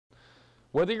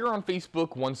Whether you're on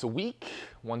Facebook once a week,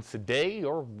 once a day,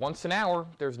 or once an hour,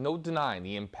 there's no denying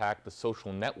the impact the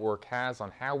social network has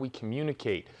on how we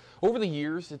communicate. Over the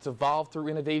years, it's evolved through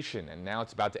innovation, and now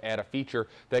it's about to add a feature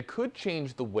that could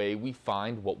change the way we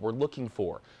find what we're looking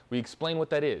for. We explain what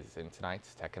that is in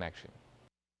tonight's Tech Connection.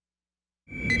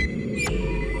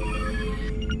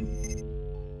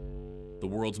 The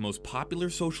world's most popular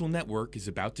social network is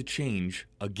about to change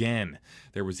again.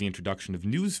 There was the introduction of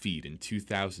Newsfeed in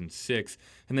 2006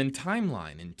 and then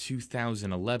Timeline in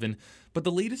 2011, but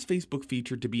the latest Facebook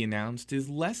feature to be announced is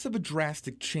less of a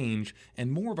drastic change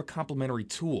and more of a complementary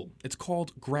tool. It's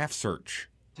called Graph Search.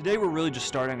 Today we're really just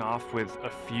starting off with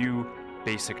a few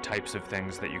basic types of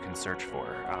things that you can search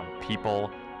for.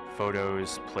 People,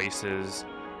 photos, places,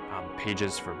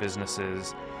 pages for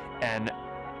businesses, and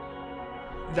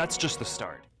that's just the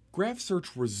start. Graph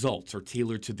Search results are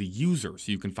tailored to the user,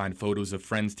 so you can find photos of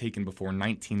friends taken before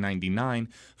 1999,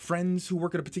 friends who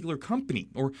work at a particular company,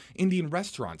 or Indian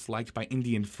restaurants liked by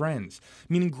Indian friends.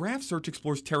 Meaning Graph Search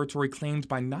explores territory claimed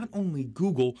by not only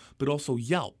Google, but also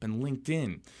Yelp and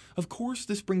LinkedIn. Of course,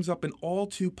 this brings up an all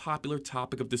too popular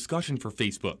topic of discussion for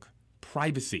Facebook: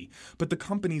 privacy. But the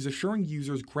company is assuring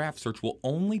users Graph Search will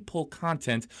only pull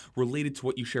content related to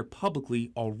what you share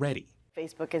publicly already.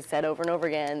 Facebook has said over and over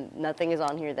again, nothing is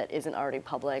on here that isn't already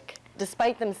public.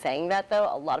 Despite them saying that,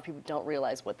 though, a lot of people don't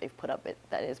realize what they've put up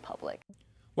that is public.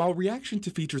 While reaction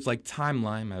to features like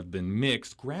Timeline have been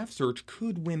mixed, Graph Search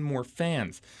could win more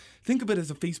fans. Think of it as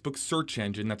a Facebook search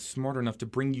engine that's smart enough to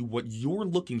bring you what you're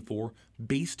looking for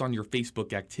based on your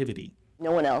Facebook activity.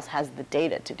 No one else has the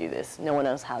data to do this. No one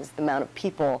else has the amount of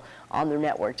people on their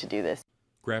network to do this.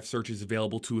 Graph Search is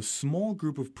available to a small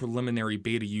group of preliminary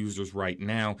beta users right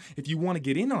now. If you want to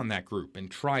get in on that group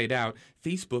and try it out,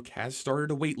 Facebook has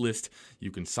started a wait list. You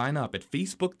can sign up at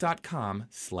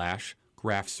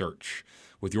facebook.com/graphsearch.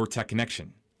 With your Tech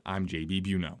Connection, I'm JB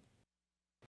Buno.